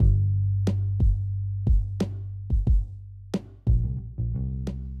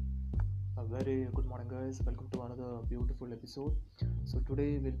guys, welcome to another beautiful episode. So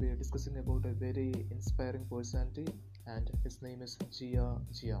today we'll be discussing about a very inspiring personality, and his name is Jiang.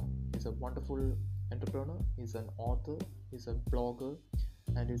 He's a wonderful entrepreneur, he's an author, he's a blogger,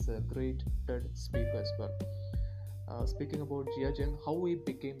 and he's a great TED speaker as well. Speaking about Jiang, how he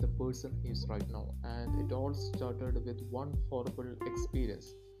became the person he is right now, and it all started with one horrible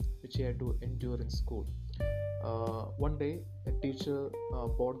experience which he had to endure in school. One day, a teacher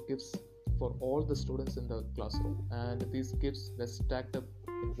bought gifts for all the students in the classroom, and these gifts were stacked up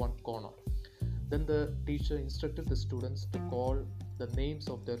in one corner. Then the teacher instructed the students to call the names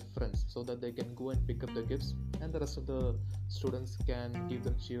of their friends so that they can go and pick up the gifts, and the rest of the students can give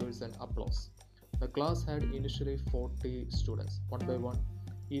them cheers and applause. The class had initially 40 students. One by one,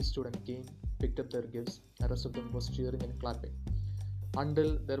 each student came, picked up their gifts, and the rest of them was cheering and clapping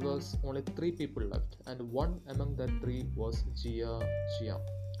until there was only three people left, and one among that three was Jiang.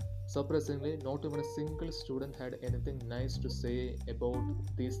 Surprisingly, not even a single student had anything nice to say about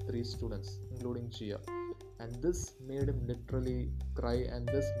these three students, including Jiang. And this made him literally cry, and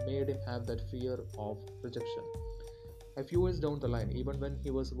this made him have that fear of rejection. A few years down the line, even when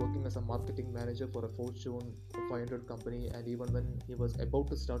he was working as a marketing manager for a Fortune 500 company, and even when he was about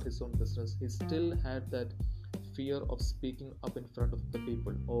to start his own business, he still had that fear of speaking up in front of the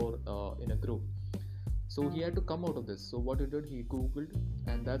people or in a group. So he had to come out of this. So what he did, he googled,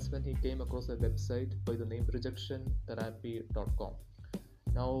 and that's when he came across a website by the name rejectiontherapy.com.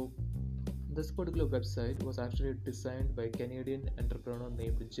 Now, this particular website was actually designed by a Canadian entrepreneur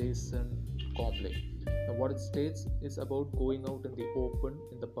named Jason Comley. Now, what it states is about going out in the open,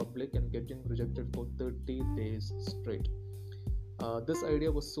 in the public, and getting rejected for 30 days straight. This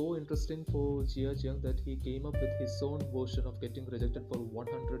idea was so interesting for Jiang that he came up with his own version of getting rejected for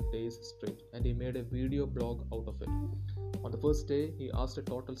 100 days straight, and he made a video blog out of it. On the first day, he asked a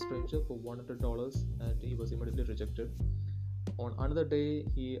total stranger for $100 and he was immediately rejected. On another day,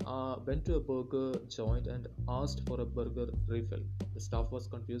 he went to a burger joint and asked for a burger refill. The staff was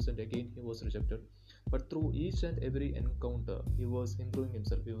confused and again he was rejected. But through each and every encounter, he was improving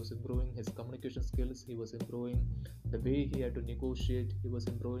himself. He was improving his communication skills. He was improving the way he had to negotiate. He was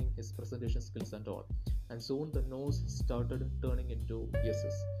improving his presentation skills and all. And soon the no's started turning into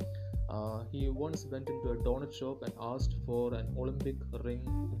yeses. He once went into a donut shop and asked for an Olympic ring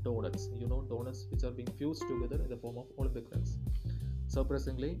donuts. You know, donuts which are being fused together in the form of Olympic rings.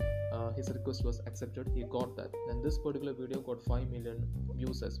 Surprisingly, his request was accepted. He got that, and this particular video got 5 million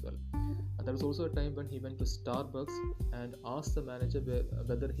views as well. And there was also a time when he went to Starbucks and asked the manager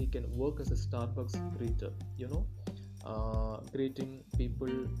whether he can work as a Starbucks greeter. Greeting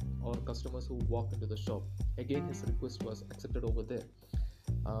people or customers who walk into the shop. Again, his request was accepted over there.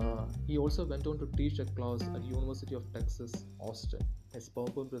 He also went on to teach a class at University of Texas, Austin. His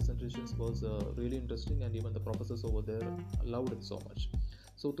PowerPoint presentations was really interesting, and even the professors over there loved it so much.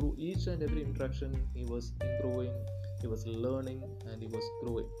 So through each and every interaction, he was improving, he was learning, and he was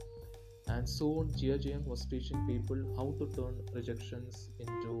growing. And soon Jiang was teaching people how to turn rejections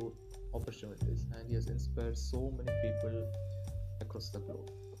into opportunities, and he has inspired so many people across the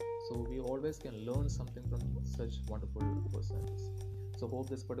globe. So we always can learn something from such wonderful personalities. So hope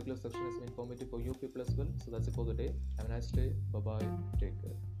this particular section has been informative for you people as well. So that's it for the day. Have a nice day. Bye bye. Take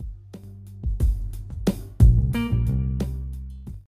care.